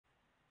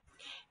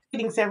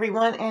Greetings,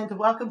 everyone, and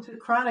welcome to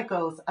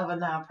Chronicles of a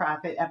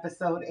Nonprofit,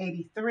 episode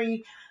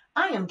 83.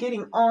 I am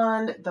getting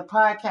on the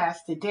podcast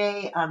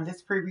today on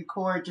this pre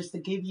record just to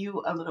give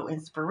you a little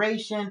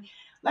inspiration,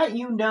 let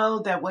you know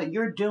that what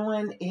you're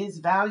doing is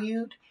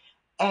valued.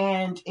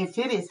 And if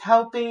it is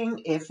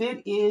helping, if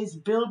it is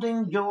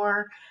building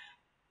your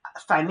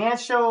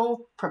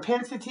financial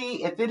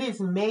propensity, if it is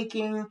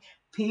making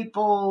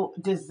people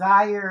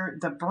desire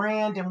the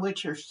brand in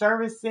which you're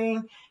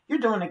servicing, you're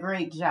doing a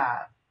great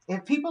job.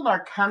 If people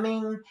are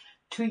coming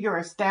to your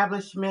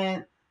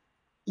establishment,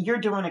 you're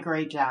doing a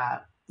great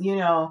job.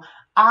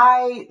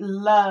 I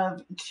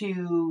love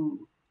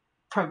to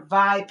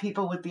provide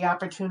people with the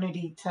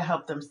opportunity to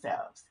help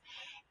themselves.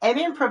 And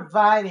in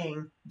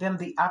providing them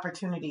the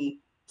opportunity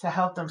to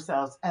help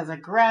themselves as a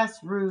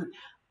grassroots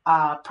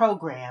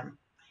program,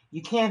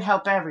 you can't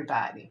help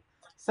everybody.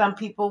 Some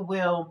people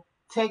will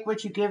take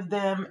what you give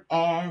them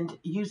and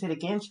use it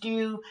against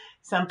you.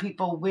 Some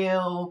people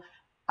will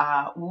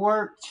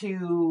work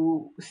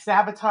to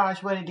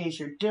sabotage what it is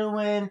you're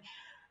doing.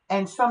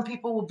 And some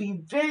people will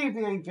be very,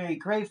 very, very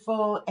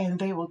grateful and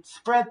they will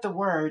spread the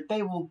word.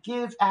 They will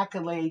give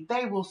accolade.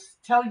 They will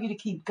tell you to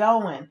keep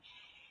going.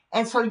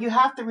 And so you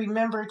have to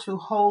remember to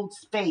hold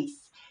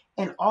space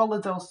in all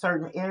of those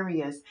certain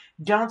areas.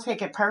 Don't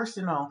take it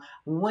personal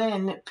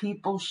when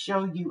people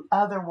show you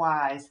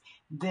otherwise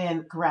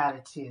than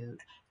gratitude.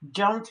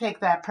 Don't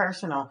take that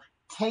personal.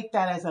 Take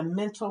that as a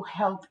mental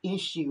health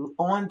issue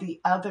on the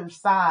other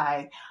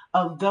side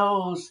of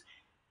those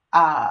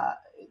uh,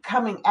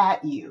 coming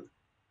at you.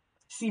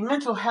 See,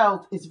 mental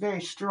health is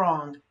very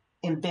strong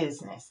in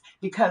business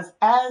because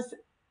as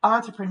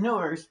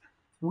entrepreneurs,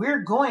 we're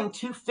going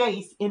to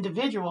face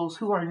individuals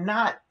who are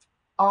not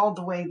all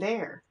the way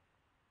there.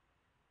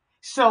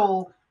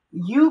 So,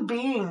 you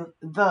being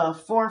the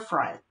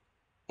forefront,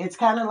 it's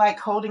kind of like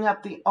holding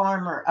up the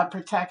armor of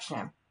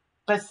protection.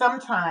 But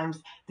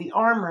sometimes the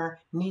armor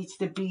needs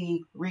to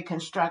be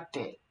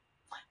reconstructed.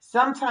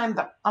 Sometimes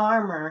the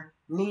armor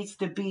needs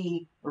to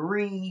be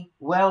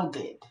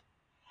re-welded.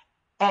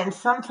 And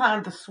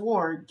sometimes the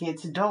sword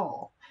gets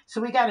dull. So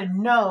we got to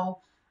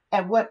know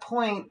at what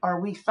point are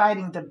we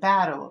fighting the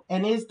battle,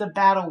 and is the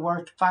battle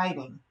worth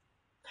fighting?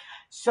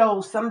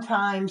 So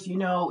sometimes,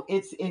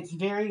 it's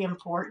very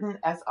important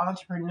as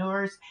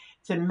entrepreneurs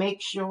to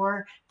make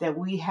sure that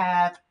we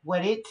have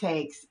what it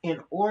takes in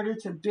order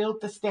to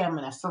build the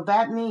stamina. So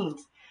that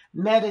means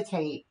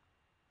meditate,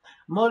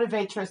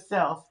 motivate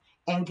yourself,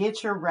 and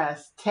get your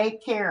rest.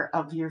 Take care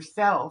of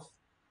yourself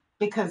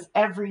because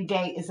every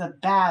day is a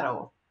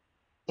battle.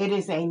 It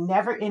is a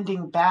never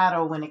ending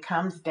battle when it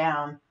comes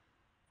down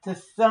to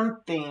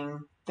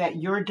something that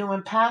you're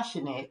doing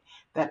passionate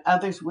that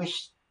others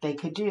wish they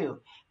could do,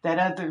 that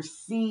others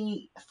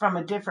see from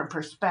a different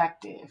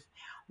perspective,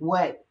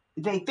 what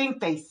they think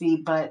they see,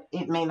 but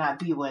it may not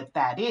be what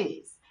that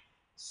is.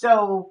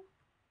 So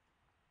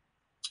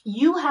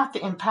you have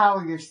to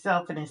empower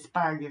yourself and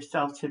inspire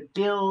yourself to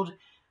build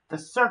the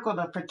circle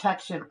of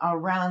protection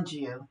around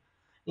you.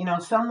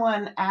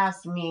 Someone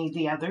asked me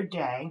the other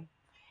day,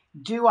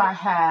 do I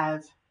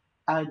have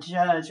a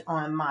judge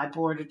on my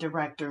board of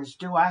directors?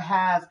 Do I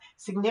have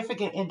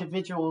significant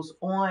individuals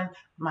on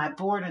my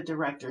board of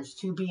directors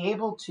to be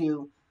able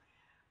to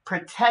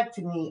protect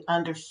me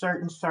under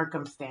certain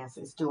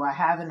circumstances? Do I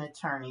have an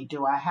attorney?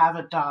 Do I have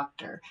a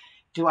doctor?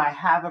 Do I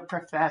have a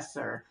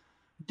professor?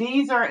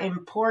 These are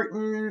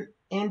important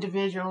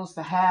individuals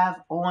to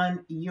have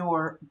on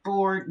your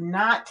board,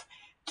 not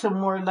to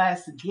more or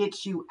less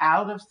get you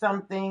out of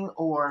something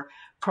or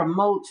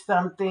promote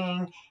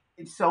something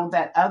so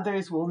that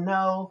others will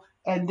know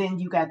and then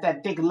you got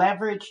that big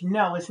leverage.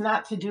 No, it's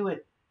not to do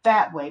it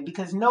that way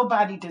because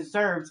nobody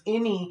deserves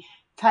any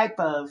type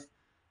of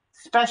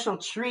special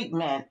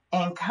treatment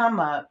and come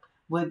up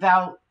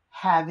without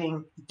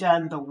having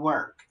done the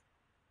work.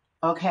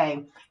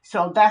 Okay,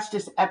 so that's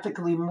just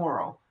ethically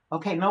moral.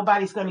 Okay,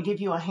 nobody's going to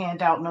give you a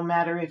handout no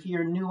matter if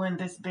you're new in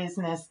this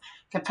business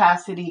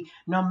capacity,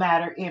 no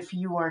matter if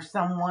you are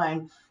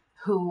someone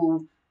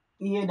who,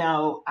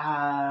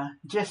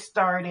 just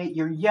started,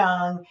 you're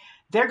young.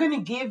 They're going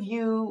to give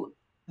you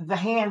the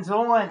hands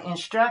on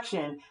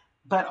instruction,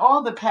 but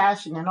all the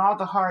passion and all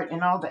the heart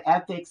and all the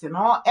ethics and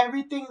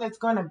everything that's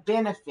going to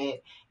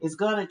benefit is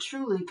going to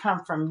truly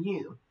come from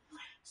you.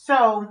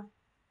 So,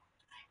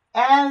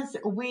 as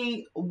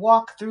we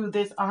walk through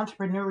this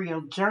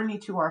entrepreneurial journey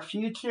to our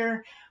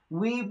future,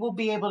 we will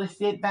be able to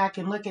sit back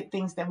and look at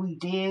things that we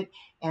did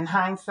in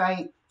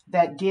hindsight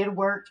that did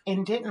work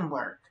and didn't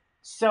work.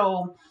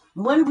 So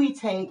when we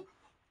take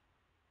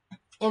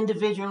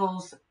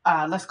individuals,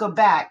 let's go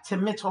back to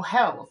mental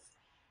health.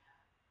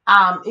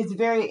 It's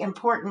very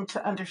important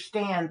to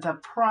understand the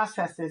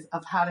processes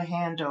of how to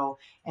handle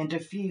and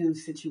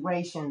diffuse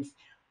situations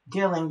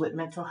dealing with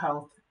mental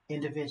health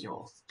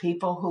individuals,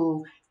 people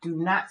who do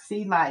not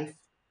see life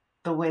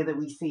the way that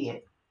we see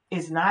it.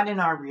 Is not in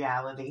our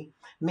reality.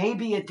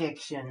 Maybe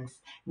addictions,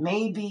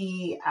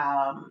 maybe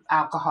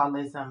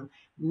alcoholism,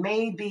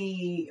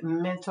 maybe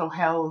mental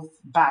health,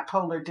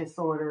 bipolar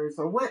disorders,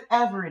 or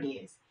whatever it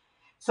is.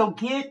 So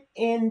get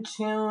in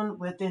tune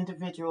with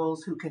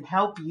individuals who can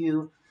help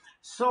you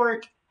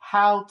sort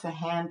how to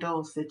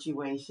handle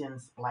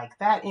situations like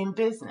that in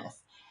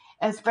business,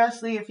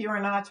 especially if you're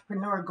an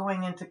entrepreneur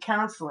going into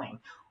counseling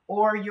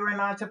or you're an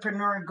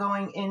entrepreneur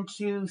going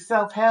into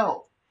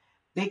self-help,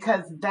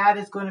 because that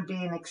is going to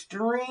be an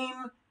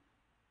extreme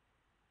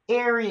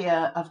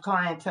area of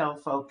clientele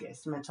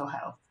focus, mental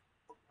health.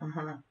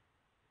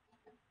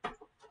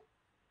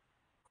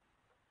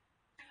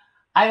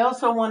 I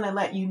also want to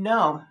let you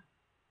know,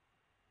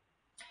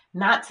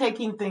 not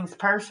taking things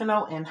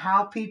personal and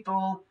how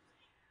people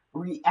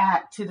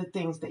react to the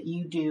things that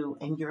you do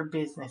in your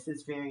business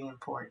is very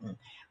important,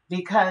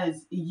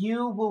 because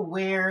you will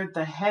wear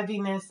the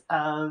heaviness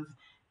of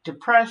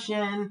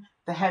depression,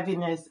 the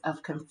heaviness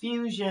of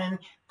confusion,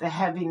 the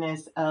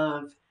heaviness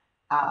of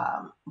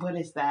what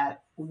is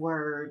that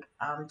word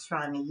I'm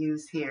trying to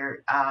use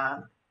here?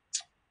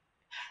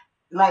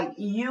 Like,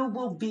 you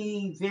will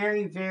be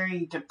very,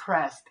 very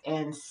depressed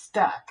and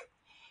stuck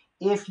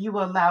if you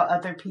allow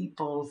other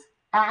people's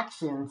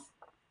actions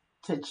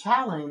to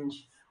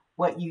challenge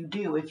what you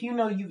do. If you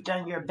know you've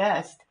done your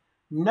best,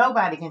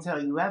 nobody can tell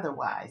you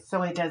otherwise.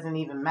 So it doesn't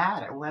even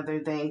matter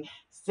whether they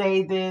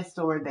say this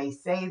or they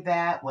say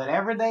that.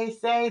 Whatever they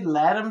say,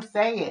 let them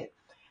say it.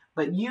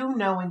 But you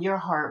know in your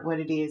heart what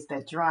it is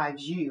that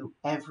drives you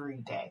every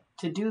day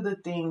to do the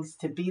things,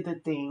 to be the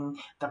thing,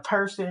 the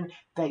person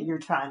that you're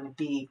trying to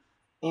be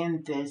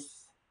in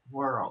this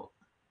world.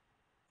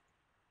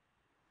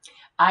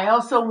 I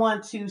also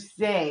want to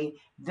say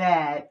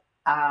that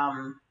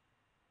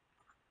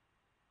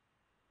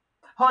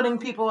holding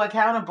people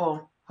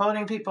accountable,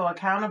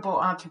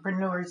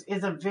 entrepreneurs,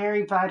 is a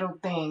very vital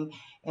thing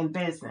in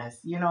business.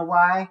 You know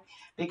why?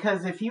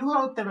 Because if you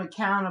hold them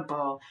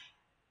accountable,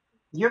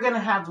 you're going to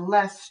have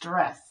less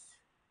stress.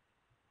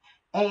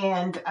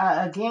 And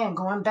again,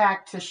 going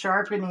back to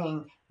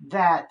sharpening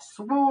that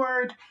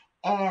sword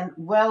and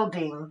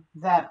welding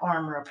that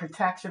armor of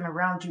protection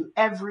around you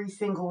every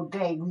single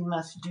day, we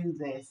must do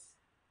this.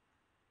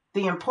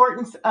 The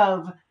importance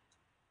of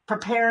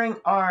preparing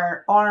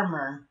our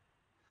armor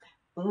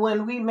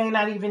when we may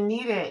not even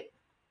need it,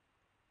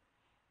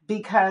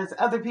 because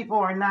other people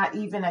are not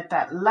even at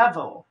that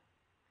level.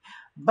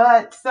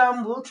 But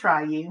some will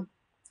try you.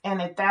 And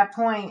at that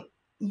point,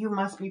 you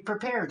must be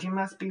prepared. You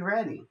must be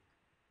ready.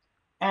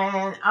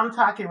 And I'm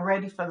talking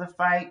ready for the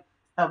fight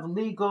of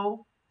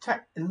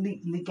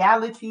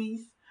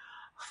legalities,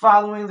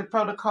 following the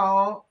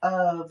protocol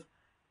of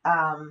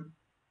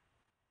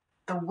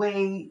the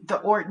way the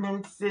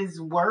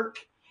ordinances work.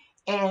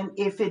 And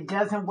if it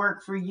doesn't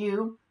work for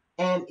you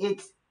and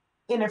it's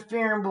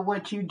interfering with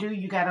what you do,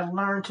 you got to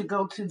learn to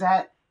go to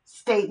that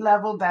state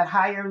level, that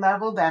higher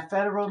level, that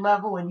federal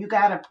level, and you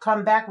got to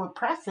come back with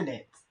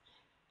precedents.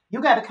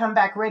 You got to come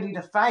back ready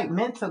to fight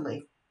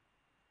mentally,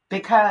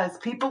 because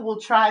people will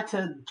try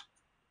to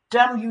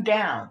dumb you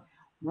down,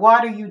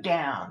 water you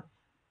down,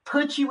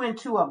 put you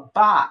into a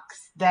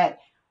box that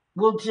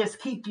will just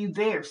keep you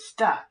there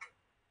stuck.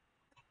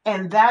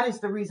 And that is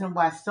the reason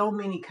why so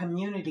many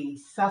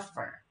communities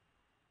suffer,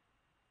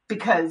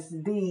 because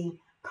the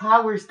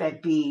powers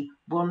that be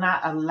will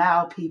not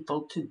allow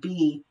people to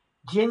be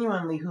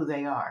genuinely who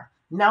they are.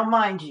 Now,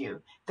 mind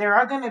you, there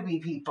are going to be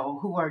people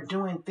who are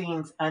doing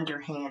things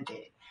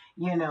underhanded,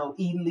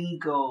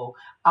 illegal.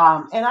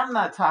 And I'm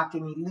not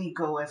talking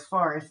illegal as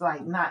far as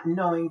like not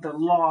knowing the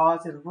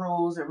laws and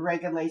rules and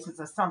regulations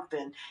or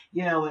something,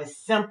 as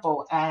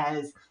simple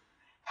as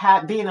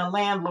being a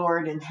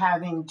landlord and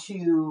having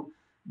to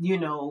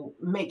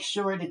make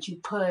sure that you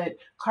put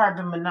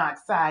carbon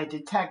monoxide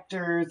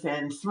detectors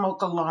and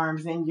smoke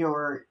alarms in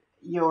your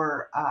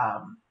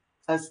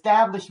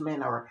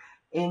establishment or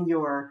in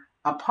your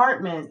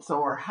apartments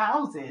or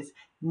houses.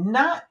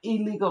 Not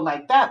illegal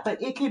like that,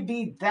 but it could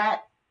be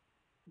that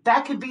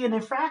could be an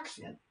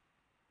infraction.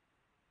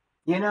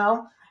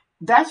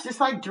 That's just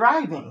like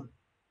driving.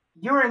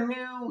 You're a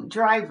new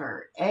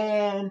driver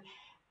and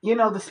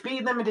the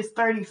speed limit is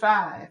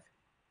 35.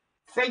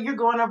 Say you're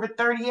going over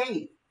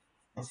 38.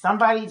 And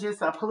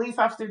a police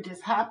officer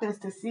just happens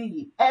to see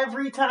you.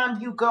 Every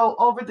time you go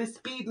over the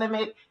speed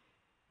limit,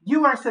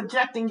 you are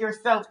subjecting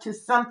yourself to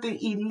something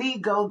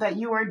illegal that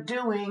you are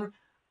doing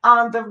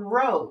on the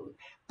road.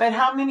 But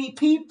how many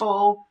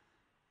people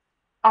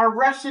are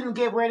rushing to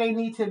get where they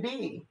need to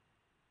be?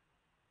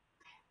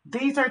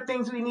 These are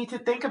things we need to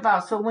think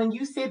about. So when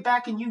you sit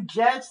back and you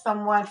judge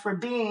someone for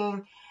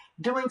doing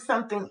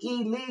something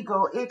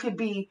illegal, it could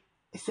be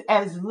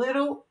as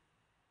little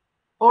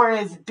or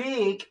as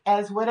big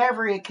as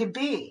whatever it could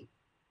be.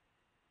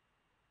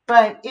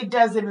 But it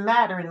doesn't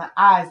matter in the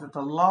eyes of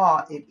the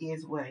law. It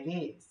is what it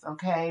is,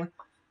 okay?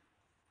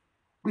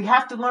 We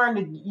have to learn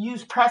to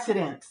use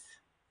precedence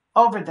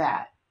over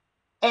that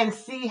and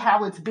see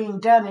how it's being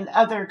done in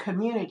other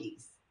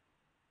communities.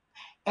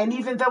 And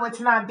even though it's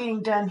not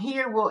being done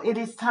here, well, it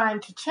is time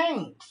to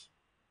change.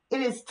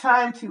 It is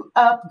time to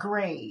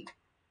upgrade.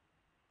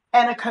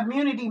 And a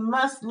community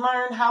must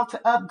learn how to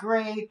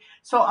upgrade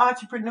so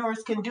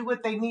entrepreneurs can do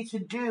what they need to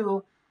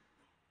do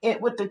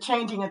with the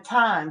changing of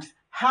times.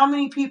 How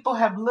many people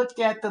have looked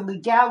at the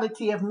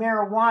legality of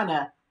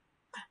marijuana,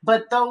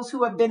 but those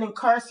who have been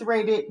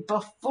incarcerated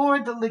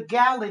before the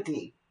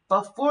legality,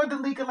 before the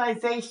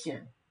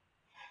legalization,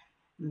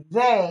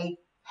 they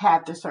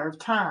had to serve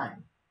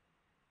time.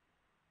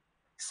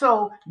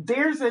 So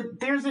there's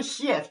a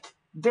shift,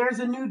 there's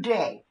a new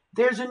day,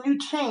 there's a new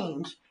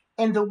change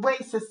in the way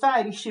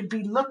society should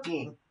be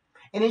looking.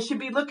 And it should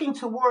be looking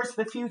towards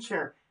the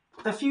future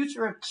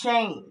of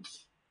change.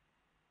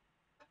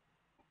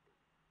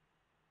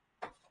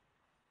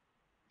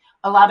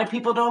 A lot of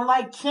people don't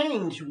like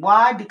change.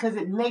 Why? Because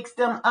it makes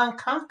them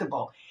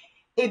uncomfortable.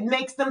 It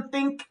makes them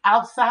think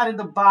outside of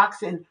the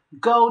box and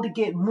go to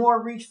get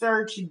more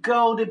research,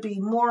 go to be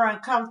more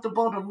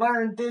uncomfortable to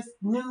learn this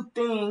new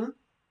thing.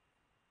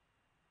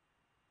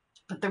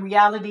 But the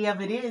reality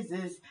of it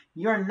is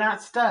you're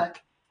not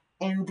stuck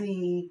in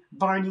the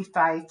Barney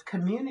Fife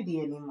community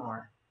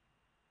anymore.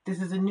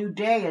 This is a new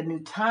day, a new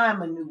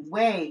time, a new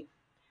way,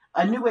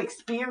 a new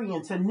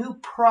experience, a new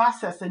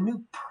process, a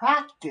new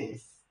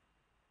practice.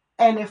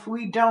 And if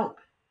we don't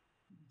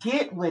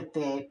get with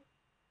it,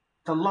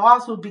 the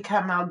laws will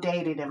become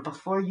outdated, and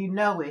before you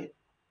know it,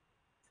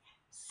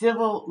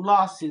 civil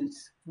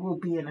lawsuits will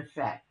be in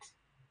effect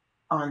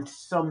on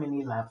so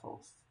many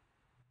levels.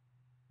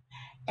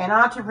 And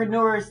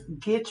entrepreneurs,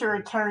 get your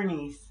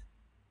attorneys.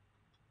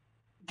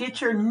 Get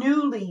your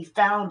newly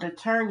found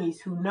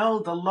attorneys who know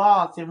the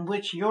laws in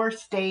which your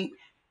state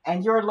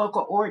and your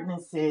local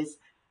ordinances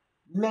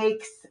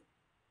makes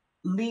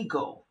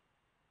legal,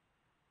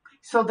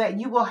 so that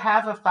you will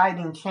have a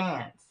fighting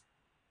chance.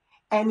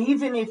 And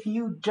even if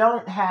you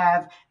don't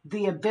have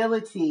the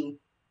ability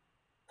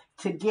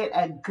to get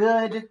a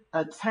good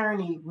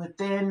attorney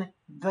within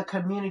the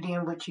community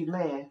in which you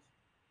live,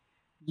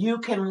 you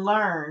can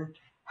learn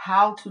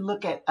how to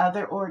look at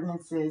other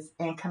ordinances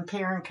and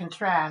compare and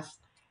contrast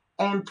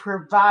and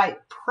provide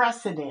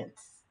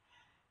precedence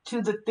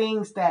to the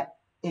things that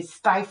is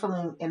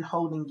stifling and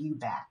holding you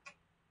back.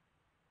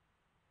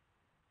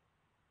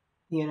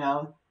 You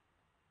know?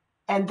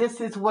 And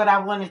this is what I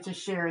wanted to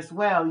share as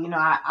well. You know,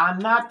 I'm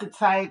not the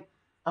type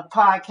of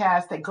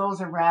podcast that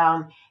goes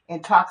around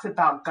and talks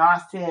about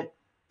gossip.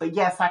 But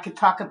yes, I could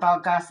talk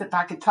about gossip.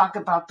 I could talk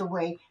about the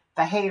way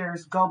the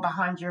haters go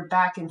behind your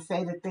back and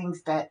say the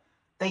things that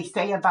they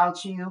say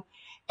about you.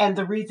 And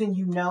the reason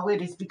you know it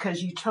is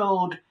because you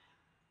told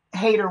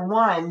hater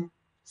 1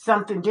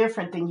 something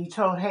different than you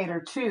told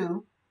hater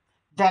 2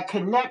 that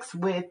connects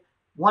with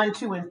 1,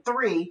 2, and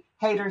 3.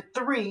 Hater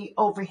 3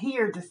 over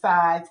here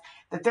decides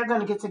that they're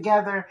going to get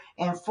together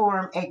and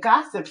form a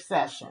gossip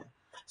session.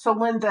 So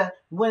when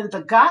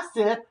the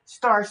gossip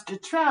starts to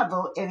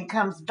travel and it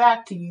comes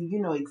back to you, you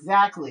know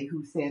exactly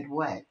who said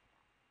what.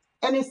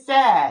 And it's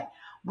sad.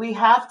 We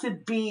have to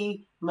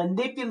be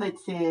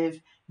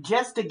manipulative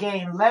just to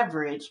gain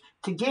leverage,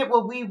 to get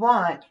what we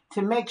want,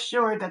 to make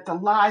sure that the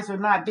lies are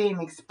not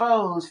being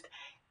exposed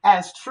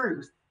as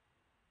truth.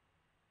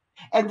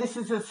 And this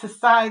is a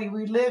society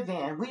we live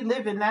in. We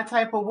live in that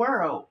type of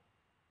world.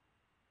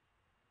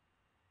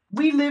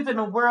 We live in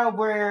a world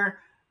where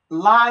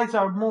lies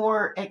are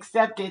more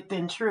accepted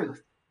than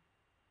truth.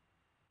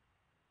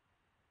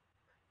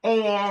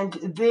 And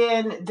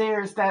then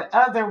there's that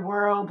other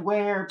world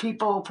where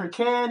people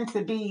pretend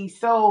to be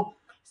so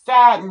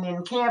saddened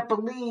and can't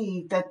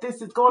believe that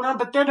this is going on,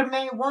 but they're the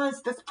main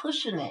ones that's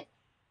pushing it.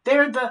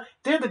 They're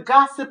the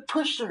gossip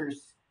pushers.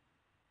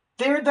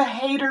 They're the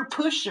hater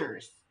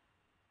pushers.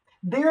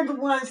 They're the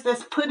ones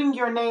that's putting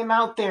your name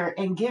out there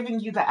and giving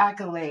you the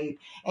accolade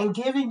and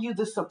giving you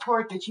the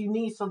support that you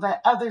need so that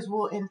others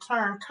will in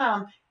turn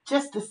come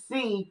just to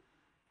see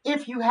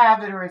if you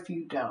have it or if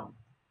you don't.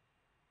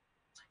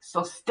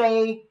 So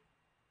stay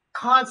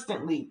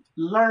constantly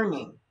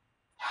learning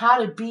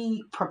how to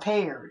be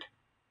prepared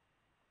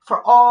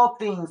for all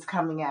things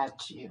coming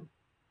at you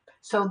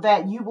so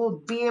that you will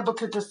be able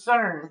to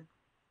discern.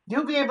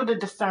 You'll be able to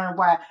discern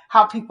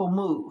how people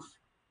move.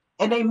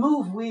 And they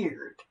move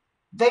weird.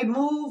 They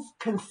move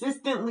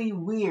consistently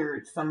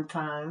weird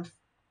sometimes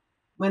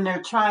when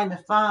they're trying to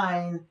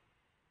find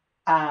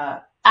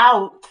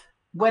out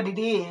what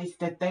it is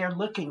that they're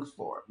looking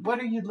for. What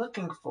are you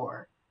looking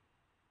for?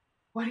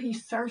 What are you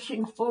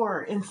searching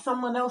for in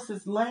someone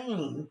else's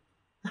lane?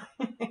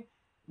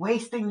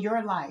 Wasting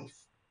your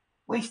life,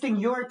 wasting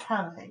your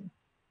time.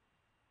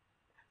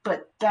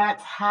 But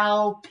that's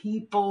how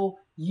people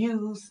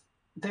use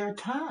their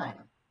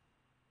time.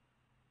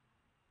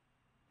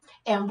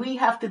 And we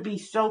have to be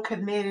so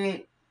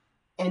committed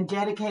and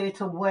dedicated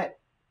to what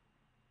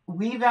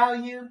we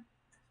value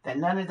that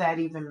none of that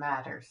even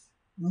matters.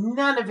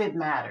 None of it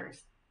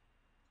matters.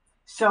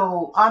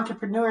 So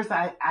entrepreneurs,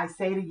 I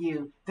say to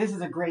you, this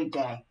is a great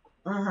day.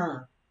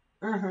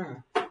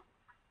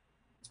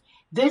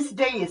 This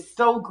day is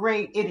so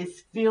great. It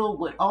is filled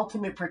with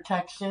ultimate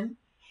protection.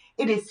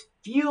 It is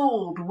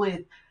fueled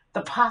with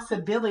the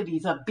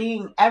possibilities of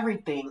being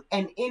everything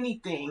and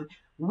anything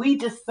we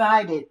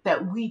decided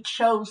that we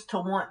chose to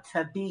want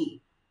to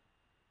be.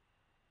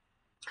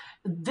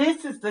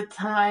 This is the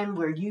time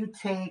where you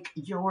take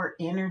your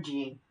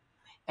energy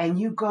and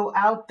you go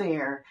out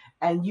there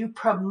and you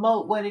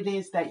promote what it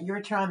is that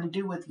you're trying to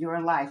do with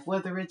your life,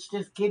 whether it's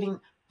just getting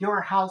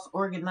your house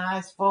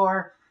organized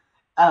for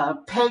a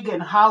pagan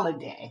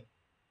holiday,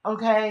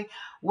 okay?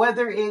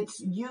 Whether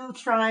it's you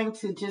trying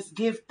to just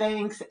give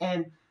thanks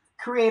and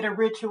create a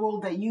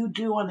ritual that you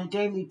do on a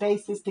daily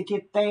basis to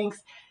give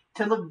thanks,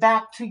 to look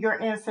back to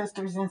your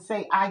ancestors and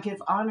say, I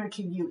give honor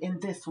to you in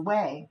this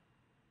way.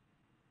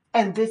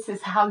 And this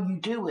is how you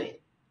do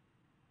it.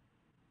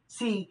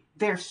 See,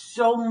 there's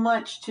so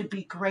much to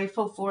be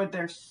grateful for.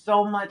 There's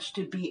so much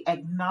to be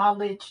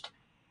acknowledged.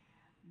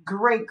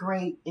 Great,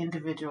 great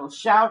individual.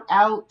 Shout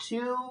out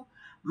to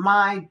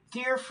my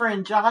dear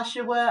friend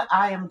Joshua.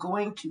 I am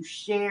going to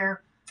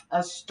share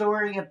a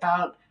story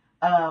about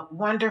a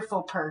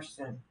wonderful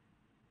person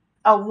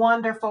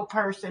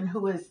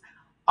who is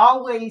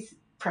always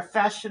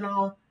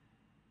professional,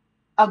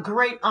 a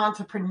great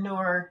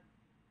entrepreneur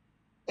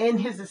in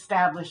his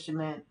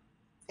establishment,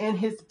 in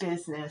his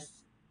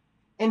business,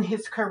 in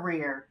his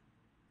career.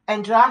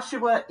 And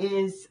Joshua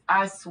is,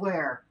 I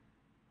swear,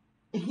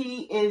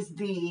 he is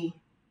the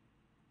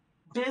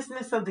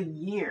business of the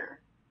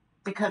year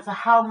because of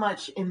how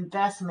much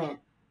investment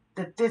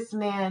that this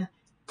man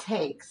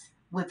takes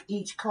with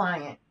each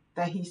client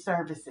that he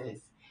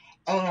services.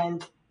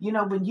 And, you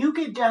know, when you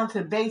get down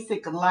to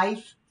basic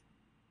life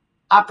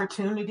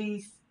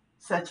opportunities,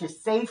 such as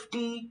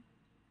safety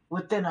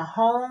within a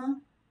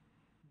home,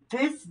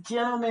 this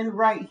gentleman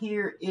right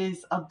here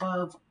is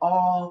above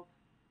all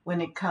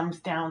when it comes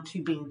down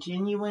to being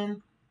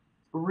genuine,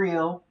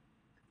 real.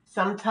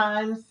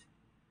 Sometimes,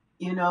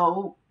 you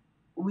know,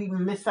 we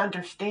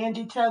misunderstand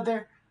each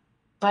other,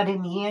 but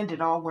in the end,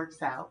 it all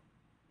works out.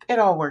 It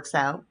all works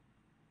out.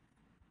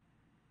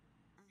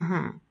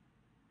 Hmm.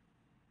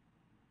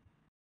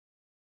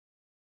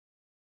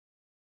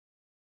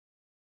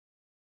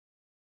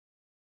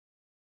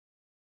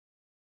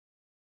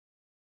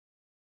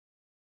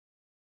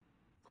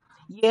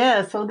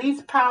 Yeah, so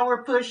these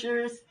power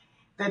pushers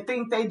that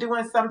think they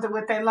doing something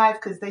with their life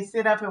because they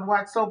sit up and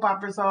watch soap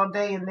operas all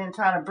day and then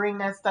try to bring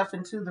that stuff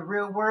into the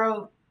real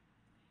world,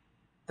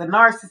 the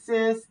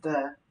narcissists,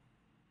 the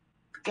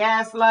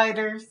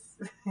gaslighters,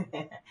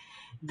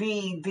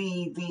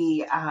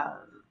 the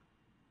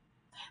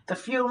the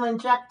fuel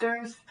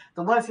injectors,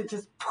 the ones that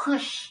just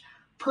push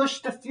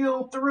the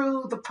fuel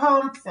through the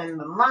pumps and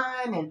the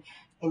line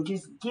and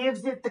just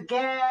gives it the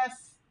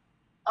gas.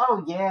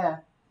 Oh yeah,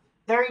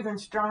 they're even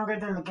stronger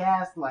than the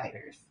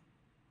gaslighters.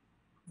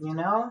 You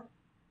know,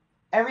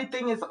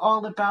 everything is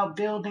all about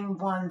building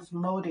one's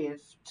motive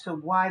to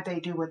why they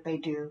do what they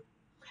do.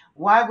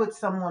 Why would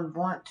someone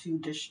want to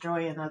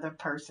destroy another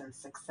person's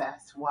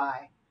success?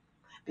 Why?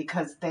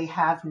 Because they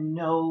have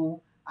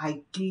no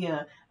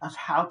idea of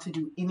how to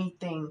do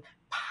anything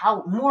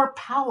more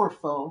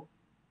powerful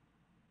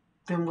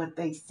than what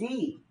they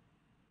see.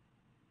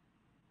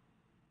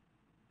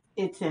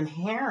 It's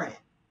inherent.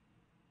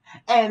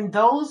 And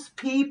those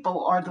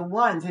people are the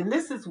ones, and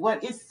this is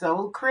what is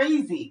so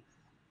crazy.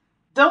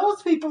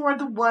 Those people are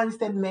the ones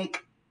that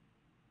make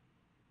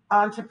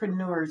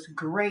entrepreneurs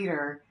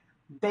greater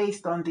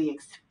based on the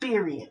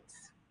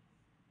experience.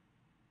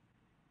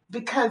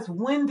 Because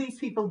when these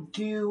people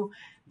do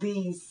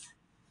these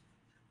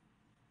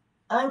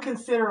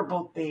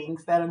unconsiderable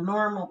things that a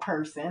normal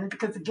person,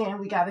 because again,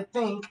 we got to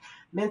think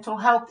mental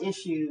health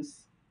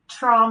issues,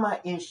 trauma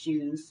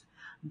issues,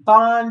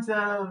 bonds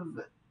of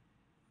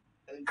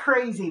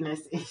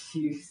craziness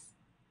issues.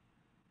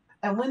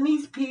 And when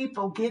these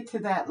people get to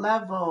that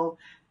level,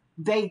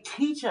 they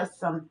teach us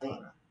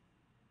something.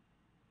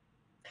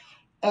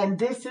 And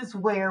this is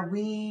where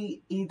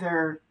it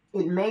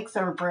makes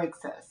or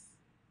breaks us.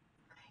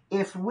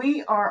 If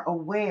we are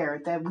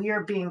aware that we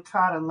are being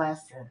taught a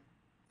lesson,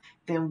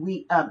 then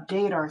we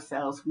update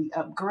ourselves, we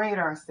upgrade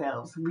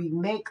ourselves, we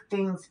make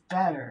things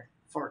better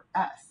for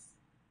us.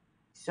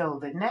 So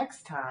the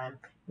next time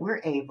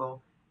we're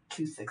able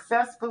to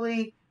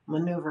successfully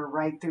maneuver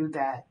right through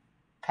that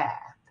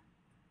path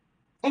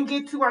and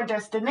get to our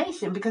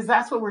destination, because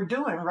that's what we're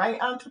doing,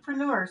 right,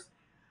 entrepreneurs?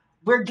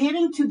 We're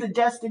getting to the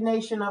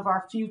destination of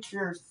our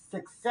future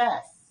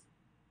success,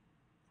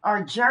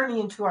 our journey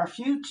into our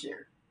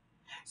future.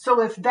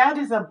 So if that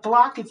is a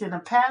blockage in a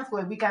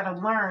pathway, we got to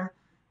learn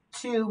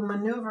to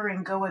maneuver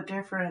and go a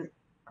different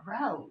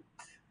route.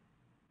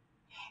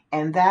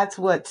 And that's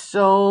what's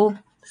so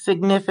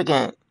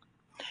significant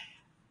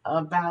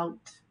about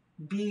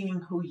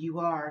being who you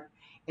are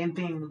and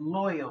being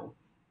loyal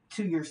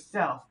to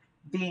yourself,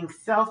 being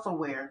self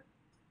aware,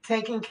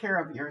 taking care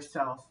of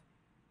yourself,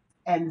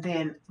 and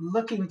then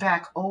looking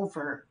back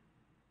over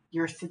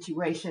your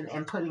situation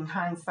and putting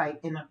hindsight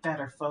in a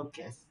better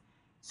focus.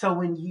 So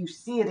when you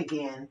see it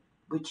again,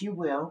 which you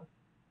will,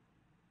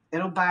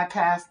 it'll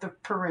bypass the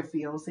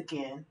peripherals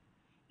again.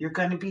 You're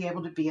going to be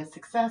able to be a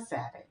success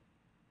at it.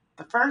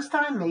 The first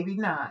time, maybe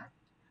not.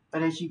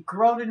 But as you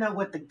grow to know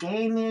what the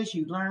game is,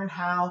 you learn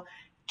how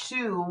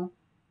to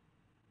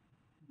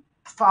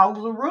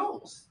follow the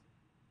rules.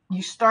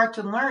 You start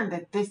to learn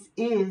that this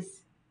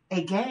is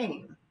a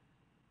game.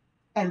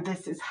 And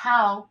this is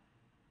how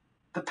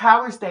the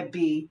powers that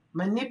be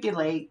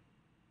manipulate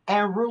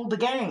and rule the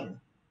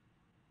game.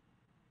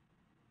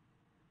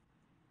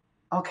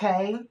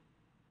 Okay?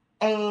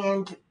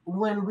 And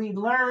when we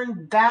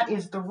learn that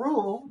is the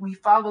rule, we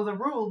follow the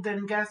rule,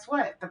 then guess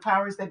what? The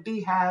powers that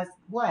be has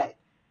what?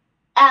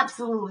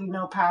 Absolutely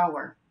no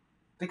power,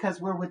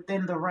 because we're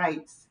within the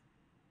rights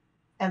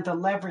and the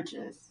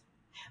leverages.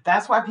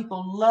 That's why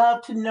people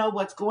love to know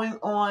what's going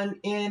on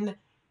in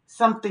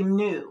something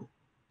new.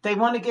 They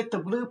want to get the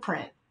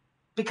blueprint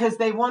because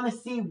they want to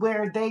see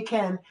where they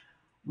can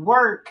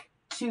work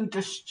to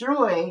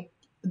destroy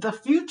the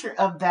future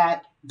of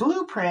that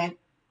blueprint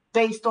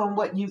based on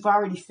what you've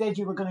already said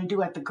you were going to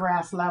do at the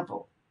grass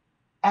level,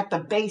 at the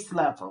base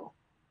level.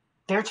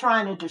 They're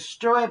trying to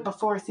destroy it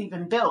before it's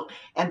even built.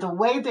 And the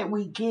way that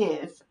we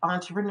give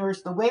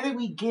entrepreneurs, the way that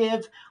we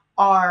give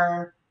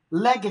our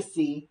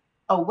legacy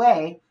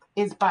away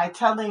is by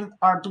telling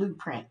our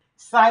blueprint.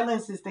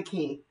 Silence is the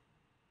key.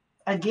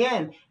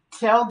 Again,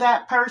 tell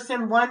that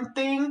person one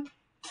thing,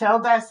 tell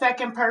that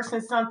second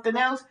person something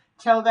else,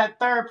 tell that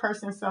third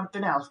person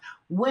something else.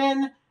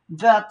 When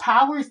the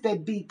powers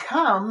that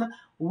become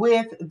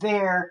with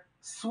their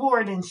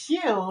sword and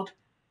shield,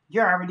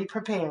 you're already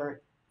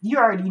prepared. You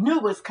already knew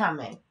it was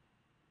coming.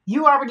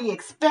 You already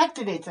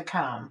expected it to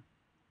come.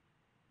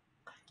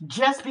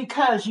 Just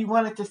because you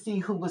wanted to see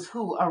who was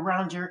who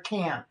around your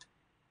camp.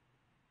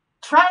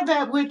 Try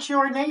that with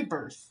your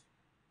neighbors.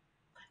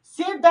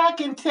 Sit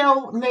back and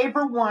tell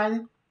neighbor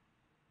one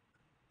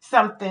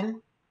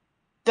something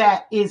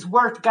that is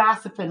worth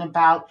gossiping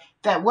about,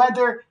 that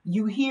whether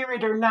you hear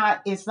it or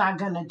not, it's not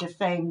going to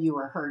defame you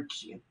or hurt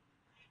you.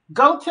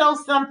 Go tell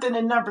something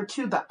in number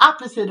two, the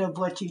opposite of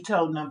what you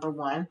told number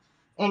one,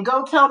 and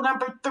go tell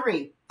number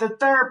three, the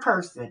third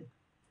person.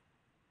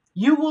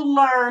 You will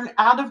learn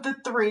out of the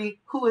three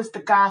who is the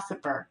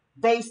gossiper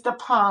based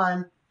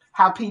upon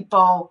how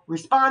people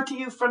respond to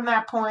you from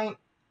that point,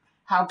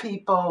 how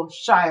people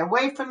shy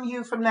away from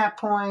you from that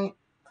point,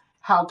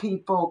 how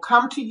people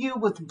come to you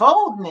with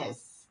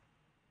boldness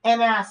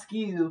and ask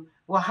you,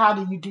 well, how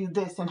do you do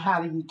this and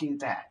how do you do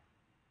that?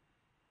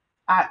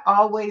 I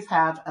always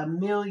have a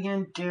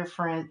million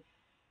different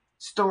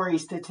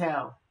stories to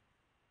tell.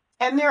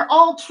 And they're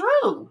all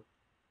true.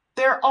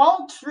 They're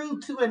all true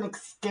to an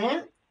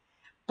extent,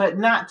 but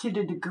not to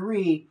the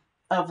degree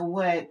of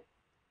what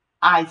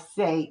I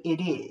say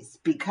it is.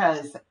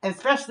 Because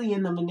especially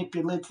in the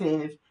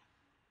manipulative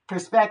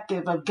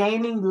perspective of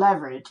gaining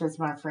leverage, as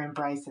my friend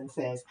Bryson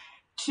says,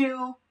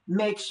 to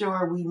make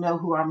sure we know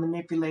who our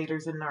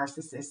manipulators and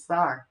narcissists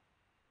are.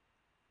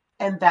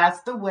 And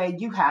that's the way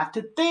you have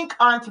to think,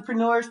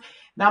 entrepreneurs.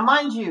 Now,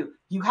 mind you,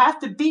 you have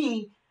to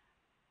be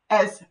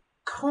as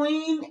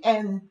clean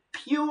and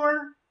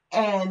pure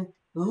and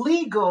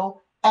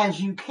legal as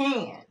you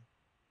can,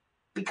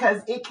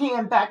 because it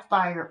can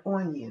backfire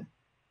on you.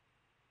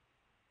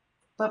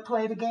 But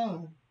play the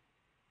game.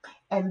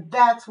 And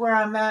that's where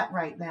I'm at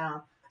right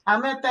now.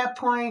 I'm at that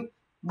point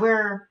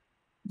where,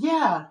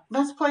 yeah,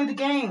 let's play the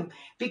game.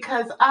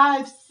 Because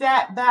I've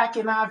sat back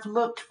and I've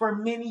looked for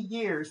many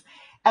years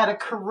at a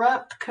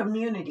corrupt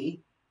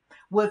community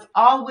with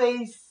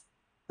always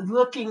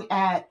looking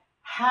at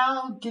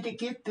how did it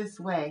get this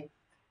way?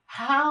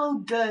 How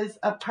does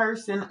a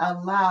person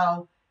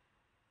allow,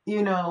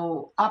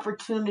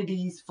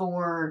 opportunities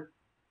for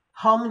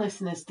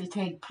homelessness to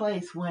take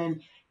place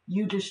when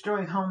you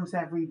destroy homes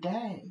every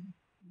day?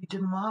 You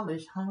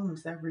demolish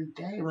homes every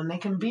day when they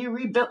can be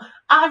rebuilt.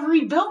 I've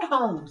rebuilt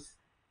homes.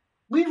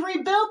 We've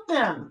rebuilt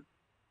them.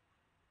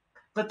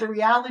 But the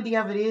reality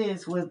of it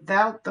is,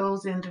 without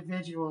those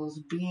individuals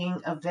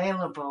being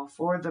available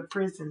for the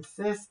prison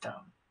system,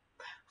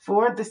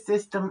 for the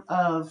system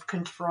of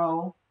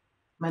control,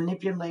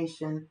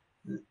 manipulation,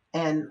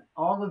 and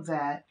all of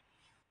that,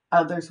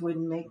 others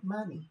wouldn't make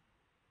money.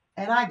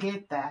 And I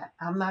get that.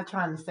 I'm not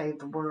trying to save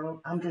the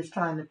world. I'm just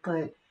trying to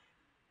put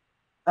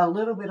a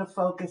little bit of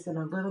focus and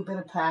a little bit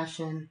of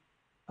passion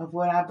of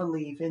what I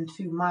believe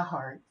into my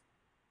heart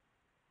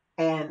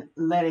and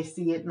let it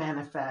see it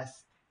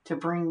manifest to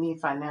bring me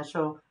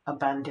financial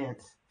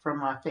abundance for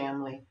my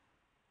family,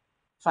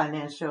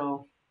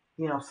 financial,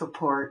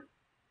 support,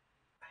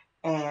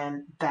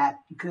 and that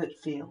good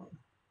feeling.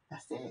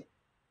 That's it.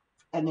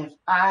 And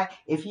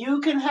if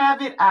you can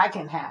have it, I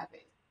can have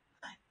it.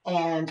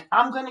 And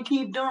I'm going to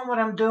keep doing what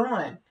I'm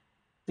doing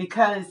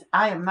because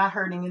I am not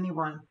hurting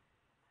anyone.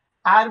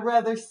 I'd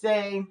rather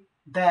say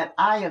that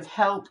I have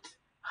helped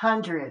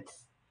hundreds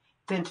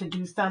than to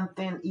do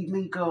something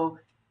illegal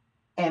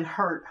and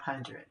hurt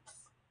hundreds.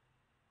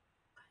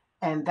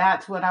 And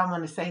that's what I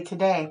want to say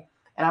today.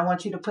 And I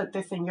want you to put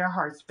this in your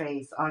heart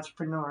space,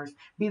 entrepreneurs.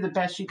 Be the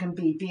best you can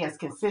be. Be as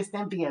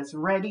consistent, be as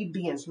ready,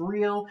 be as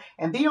real,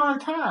 and be on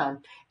time.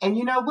 And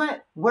you know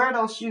what? Wear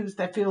those shoes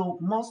that feel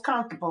most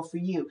comfortable for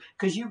you,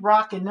 because you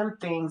rocking them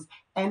things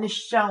and it's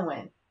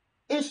showing.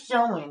 It's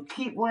showing.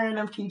 Keep wearing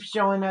them, keep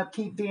showing up,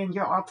 keep being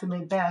your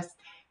ultimate best.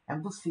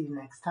 And we'll see you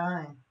next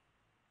time.